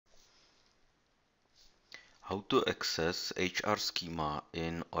How to access HR schema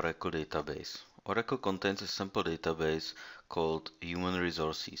in Oracle database. Oracle contains a sample database called Human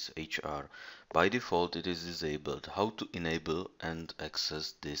Resources HR. By default, it is disabled. How to enable and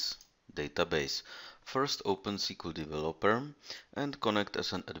access this database? First, open SQL Developer and connect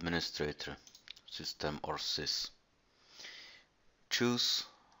as an administrator, system or sys. Choose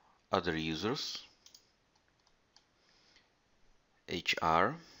Other Users,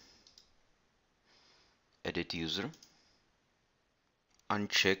 HR, Edit User.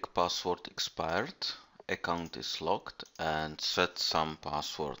 Uncheck password expired, account is locked, and set some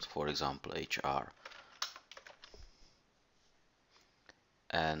password, for example HR,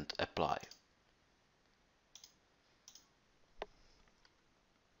 and apply.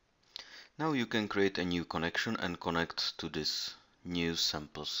 Now you can create a new connection and connect to this new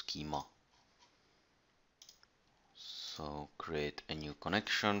sample schema. So create a new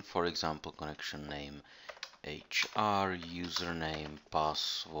connection, for example connection name HR, username,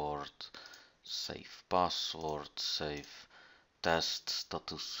 password, save password, save test,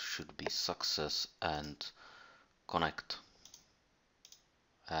 status should be success, and connect.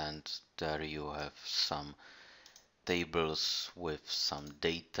 And there you have some tables with some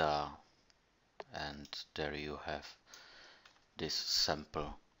data, and there you have this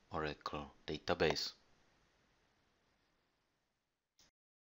sample Oracle database.